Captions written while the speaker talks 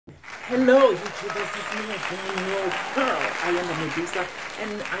Hello YouTubers, it's me again, your girl. I am the Medusa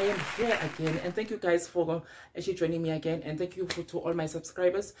and I am here again, and thank you guys for actually joining me again, and thank you to all my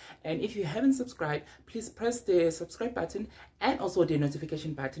subscribers. And if you haven't subscribed, please press the subscribe button and also the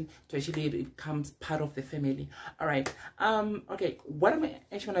notification button to actually become part of the family. All right, okay, what am I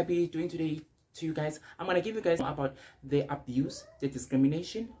actually gonna be doing today to you guys? I'm gonna give you guys about the abuse, the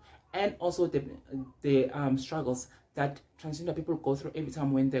discrimination, and also the struggles that transgender people go through every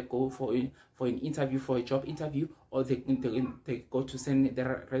time when they go for an interview, for a job interview, or they go to send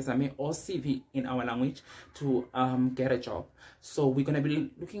their resume or CV in our language to get a job. So we're gonna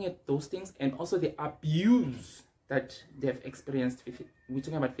be looking at those things and also the abuse that they've experienced. We're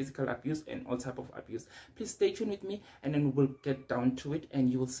talking about physical abuse and all type of abuse. Please stay tuned with me, and then we'll get down to it, and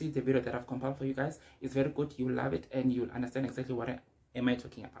you will see the video that I've compiled for you guys. It's very good. You'll love it, and you'll understand exactly what am I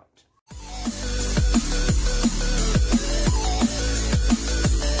talking about.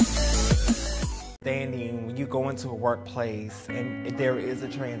 When you go into a workplace and there is a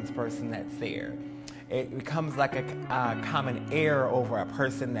trans person that's there, it becomes like a common air over a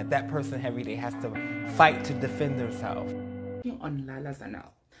person that person every day has to fight to defend themselves. On Lala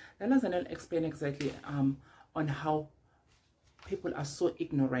Zanel explained exactly on how people are so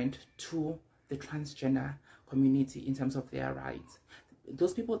ignorant to the transgender community in terms of their rights.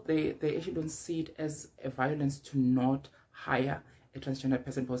 Those people, they actually don't see it as a violence to not hire a transgender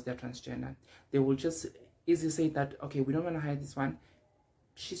person because they're transgender. They will just easily say that, okay, we don't want to hire this one,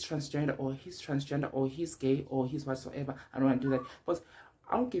 she's transgender, or he's transgender, or he's gay, or he's whatsoever. I don't want to do that. But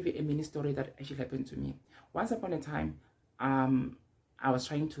I'll give you a mini story that actually happened to me. Once upon a time, I was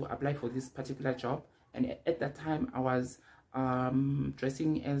trying to apply for this particular job, and at that time I was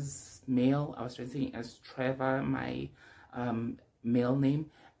dressing as male. I was dressing as Trevor, my male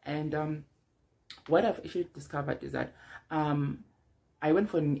name. And what I've actually discovered is that I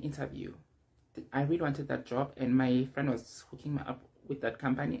went for an interview. I really wanted that job, and my friend was hooking me up with that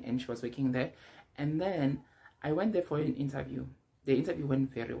company, and she was working there. And then I went there for an interview. The interview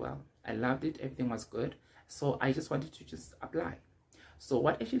went very well. I loved it. Everything was good. So I just wanted to just apply. So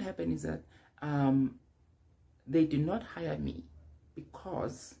what actually happened is that they did not hire me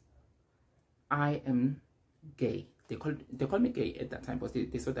because I am gay. They called me gay at that time because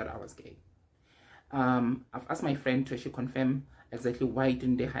they saw that I was gay. I've asked my friend to actually confirm exactly why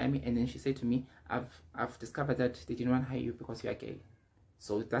didn't they hire me, and then she said to me, I've discovered that they didn't want to hire you because you are gay.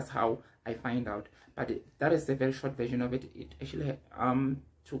 So that's how I find out. But that is a very short version of it. It actually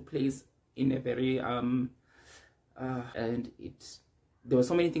took place in a very and there were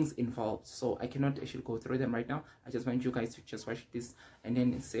so many things involved, so I cannot actually go through them right now. I just want you guys to just watch this and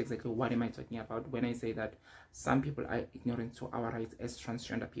then say exactly what am I talking about when I say that some people are ignorant to our rights as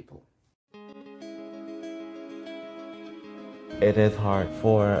transgender people. It is hard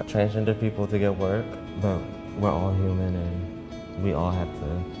for transgender people to get work, but we're all human and we all have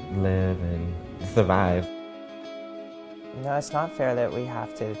to live and survive. No, it's not fair that we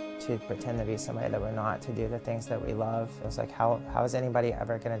have to pretend to be somebody that we're not, to do the things that we love. It's like, how is anybody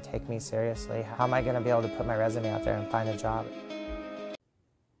ever going to take me seriously? How am I going to be able to put my resume out there and find a job?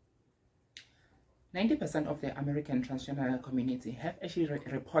 90% of the American transgender community have actually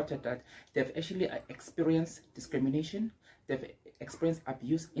reported that they've actually experienced discrimination, they've experienced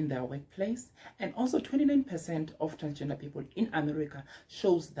abuse in their workplace, and also 29% of transgender people in America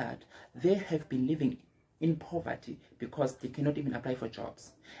shows that they have been living in poverty because they cannot even apply for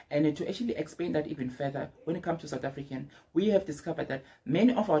jobs. And to actually explain that even further, when it comes to South African, we have discovered that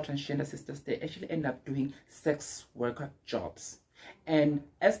many of our transgender sisters, they actually end up doing sex worker jobs. And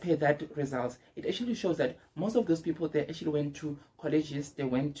as per that result, it actually shows that most of those people, they actually went to colleges, they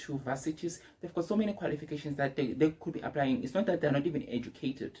went to varsities, they've got so many qualifications that they could be applying. It's not that they're not even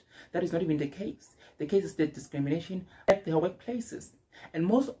educated. That is not even the case. The case is the discrimination at their workplaces. And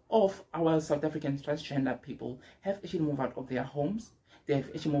most of our South African transgender people have actually moved out of their homes. They have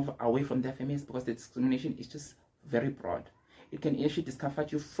actually moved away from their families because the discrimination is just very broad. It can actually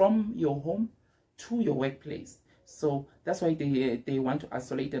discomfort you from your home to your workplace. So that's why they want to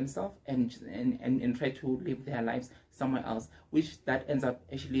isolate themselves and try to live their lives somewhere else, which that ends up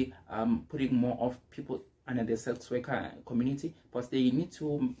actually putting more of people under the sex worker community because they need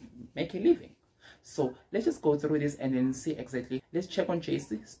to make a living. So let's just go through this and then see exactly. Let's check on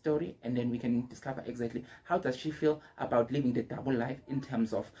Jaycee's story, and then we can discover exactly how does she feel about living the double life in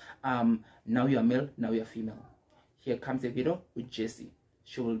terms of now you're male, now you're female. Here comes a video with Jaycee.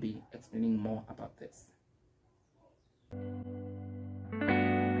 She will be explaining more about this.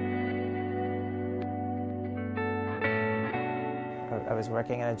 I was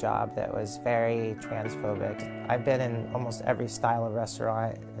working in a job that was very transphobic. I've been in almost every style of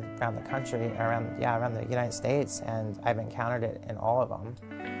restaurant around the country, around the United States, and I've encountered it in all of them.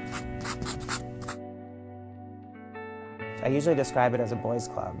 I usually describe it as a boys'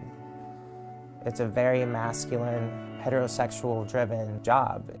 club. It's a very masculine, heterosexual-driven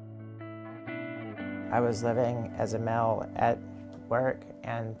job. I was living as a male at work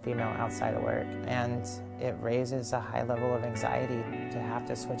and female outside of work, and it raises a high level of anxiety to have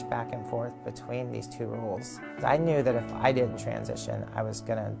to switch back and forth between these two roles. I knew that if I didn't transition, I was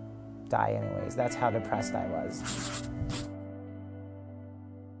gonna die anyways. That's how depressed I was.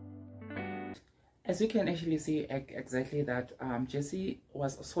 As you can actually see exactly that Jessie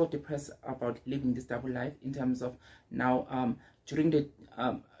was so depressed about living this double life in terms of now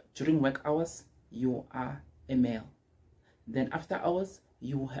during work hours you are a male, then after hours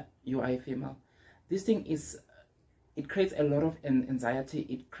you are a female. This thing it creates a lot of anxiety,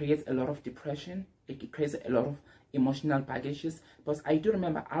 it creates a lot of depression, it creates a lot of emotional baggages. Because I do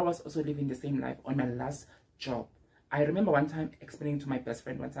remember I was also living the same life on my last job. I remember one time explaining to my best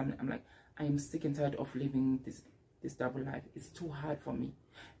friend, I'm like, I am sick and tired of living this double life. It's too hard for me.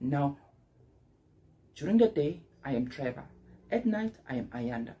 Now, during the day, I am Trevor. At night, I am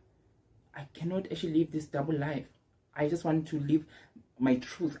Ayanda. I cannot actually live this double life. I just want to live my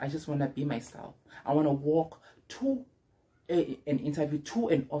truth. I just want to be myself. I want to walk to an interview, to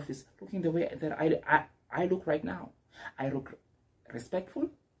an office, looking the way that I look right now. I look respectful.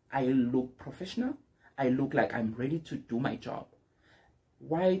 I look professional. I look like I'm ready to do my job.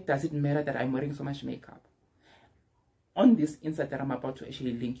 Why does it matter that I'm wearing so much makeup? On this insight that I'm about to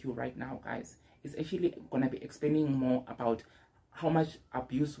actually link you right now, guys, it's actually going to be explaining more about how much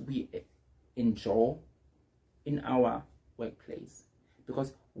abuse we endure in our workplace.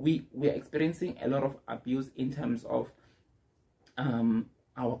 Because we are experiencing a lot of abuse in terms of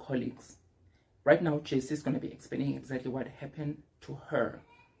our colleagues. Right now, Jessie is going to be explaining exactly what happened to her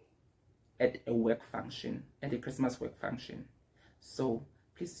at a work function, at a Christmas work function. So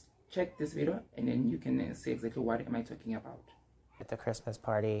please check this video and then you can see exactly what am I talking about. At the Christmas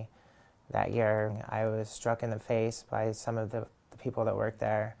party that year, I was struck in the face by some of the people that worked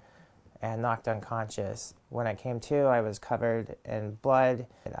there and knocked unconscious. When I came to, I was covered in blood.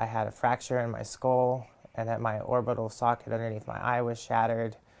 I had a fracture in my skull, and that my orbital socket underneath my eye was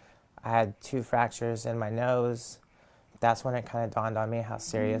shattered. I had 2 fractures in my nose. That's when it kind of dawned on me how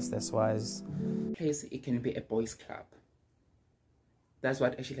serious this was. Place, it can be a boys' club. That's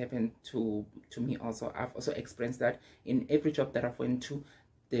what actually happened to me also. I've also experienced that in every job that I've went to.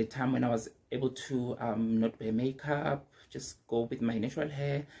 The time when I was able to not wear makeup, just go with my natural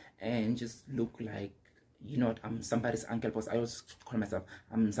hair and just look like, you know, I'm somebody's uncle, because I always call myself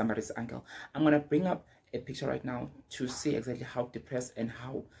I'm somebody's uncle. I'm gonna bring up a picture right now to see exactly how depressed and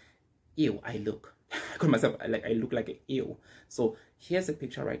how ill I look. I call myself like I look like an ill. So here's a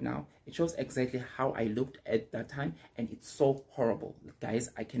picture right now. It shows exactly how I looked at that time, and it's so horrible,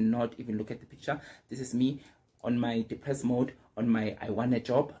 guys. I cannot even look at the picture. This is me on my depressed mode, on my I want a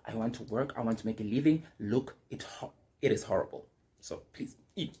job, I want to work, I want to make a living. Look, it is horrible. So please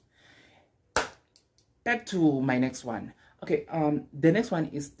eat. Back to my next one. Okay, the next one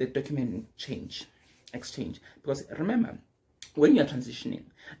is the document exchange. Because remember, when you're transitioning,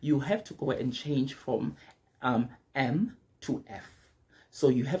 you have to go and change from M to F. So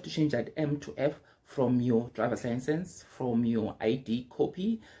you have to change that M to F from your driver's license, from your ID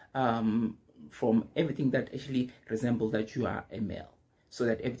copy, from everything that actually resembles that you are a male, so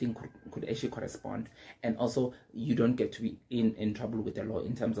that everything could actually correspond. And also you don't get to be in trouble with the law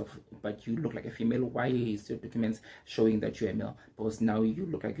in terms of, but you look like a female, why is your documents showing that you're a male? Because now you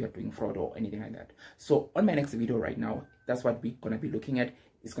look like you're doing fraud or anything like that. So on my next video right now, that's what we're going to be looking at.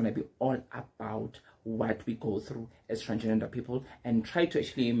 It's going to be all about what we go through as transgender people, and try to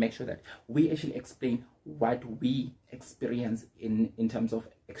actually make sure that we actually explain what we experience in terms of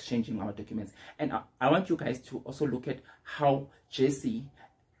exchanging our documents. And I want you guys to also look at how Jessie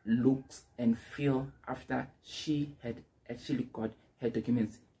looks and feel after she had actually got her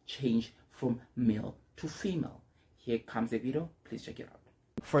documents changed from male to female. Here comes the video. Please check it out.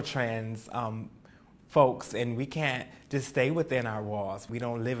 For trans folks, and we can't just stay within our walls. We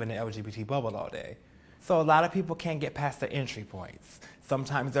don't live in the LGBT bubble all day. So a lot of people can't get past the entry points.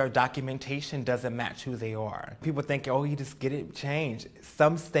 Sometimes their documentation doesn't match who they are. People think, oh, you just get it changed.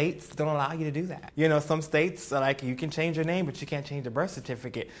 Some states don't allow you to do that. You know, some states are like, you can change your name, but you can't change the birth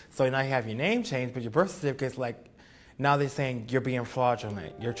certificate. So now you have your name changed, but your birth certificate's like, now they're saying you're being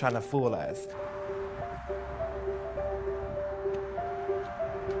fraudulent. You're trying to fool us.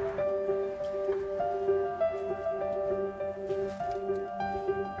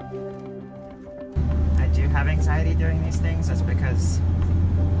 anxiety during these things is because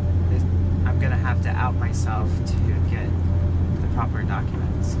I'm gonna have to out myself to get the proper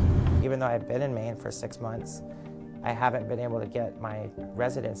documents. Even though I've been in Maine for 6 months, I haven't been able to get my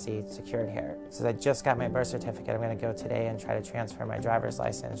residency secured here. So I just got my birth certificate. I'm gonna go today and try to transfer my driver's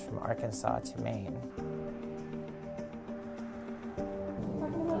license from Arkansas to Maine.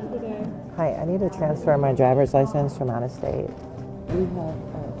 Hi, I need to transfer my driver's license from out of state. We have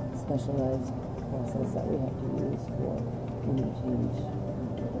a specialized process that we have to use for when you change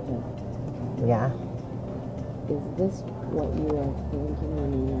gender. Yeah. Is this what you are thinking your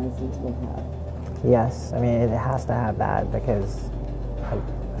new license will have? Yes, I mean, it has to have that because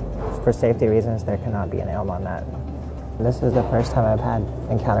for safety reasons, there cannot be an elm on that. This is the first time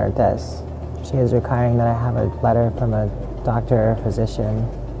I've encountered this. She is requiring that I have a letter from a doctor or physician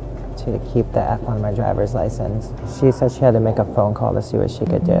to keep the F on my driver's license. She said she had to make a phone call to see what she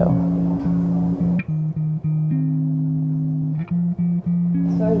could do.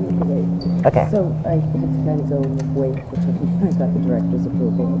 Sorry to wait. Okay. So I had to kind of go wait for checking. I got the director's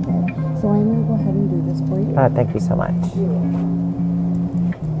approval. Okay. So I'm going to go ahead and do this for you. Thank you so much.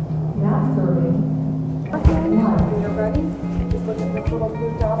 When you're ready, just look at this little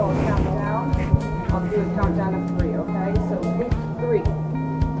blue dot. I'll count down. I'll do a countdown of 3, okay? So 3, 2,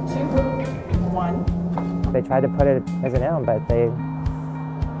 1. They tried to put it as an elm, but they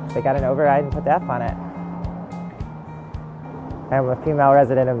got an override and put the F on it. I'm a female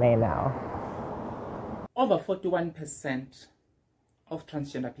resident of Maine now. Over 41% of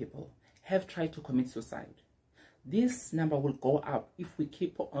transgender people have tried to commit suicide. This number will go up if we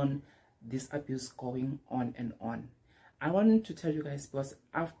keep on this abuse going on and on. I wanted to tell you guys because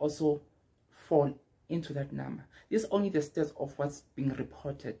I've also fallen into that number. This is only the stats of what's being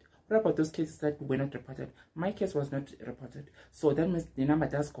reported. What about those cases that were not reported? My case was not reported, so that means the number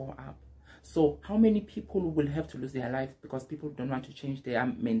does go up. So how many people will have to lose their life because people don't want to change their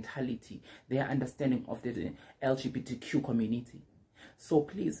mentality, their understanding of the LGBTQ community? So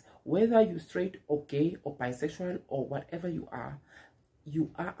please, whether you're straight or gay or bisexual or whatever you are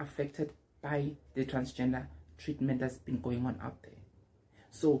affected by the transgender treatment that's been going on out there.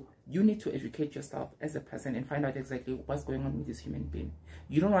 So you need to educate yourself as a person and find out exactly what's going on with this human being.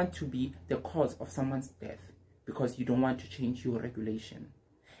 You don't want to be the cause of someone's death because you don't want to change your regulation.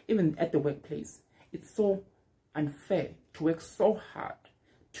 Even at the workplace, it's so unfair to work so hard,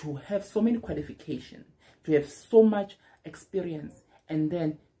 to have so many qualifications, to have so much experience, and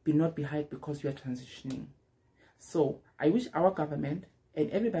then not be hired because you are transitioning. So I wish our government and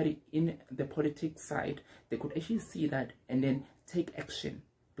everybody in the politics side, they could actually see that and then take action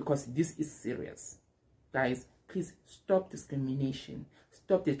because this is serious. Guys, please stop discrimination.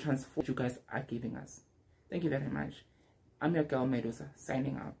 Stop the transphobia you guys are giving us. Thank you very much. I'm your girl Medusa,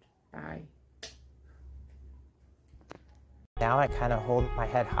 signing out. Bye. Now I kind of hold my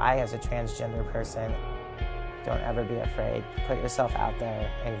head high as a transgender person. Don't ever be afraid. Put yourself out there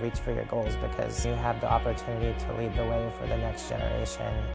and reach for your goals because you have the opportunity to lead the way for the next generation.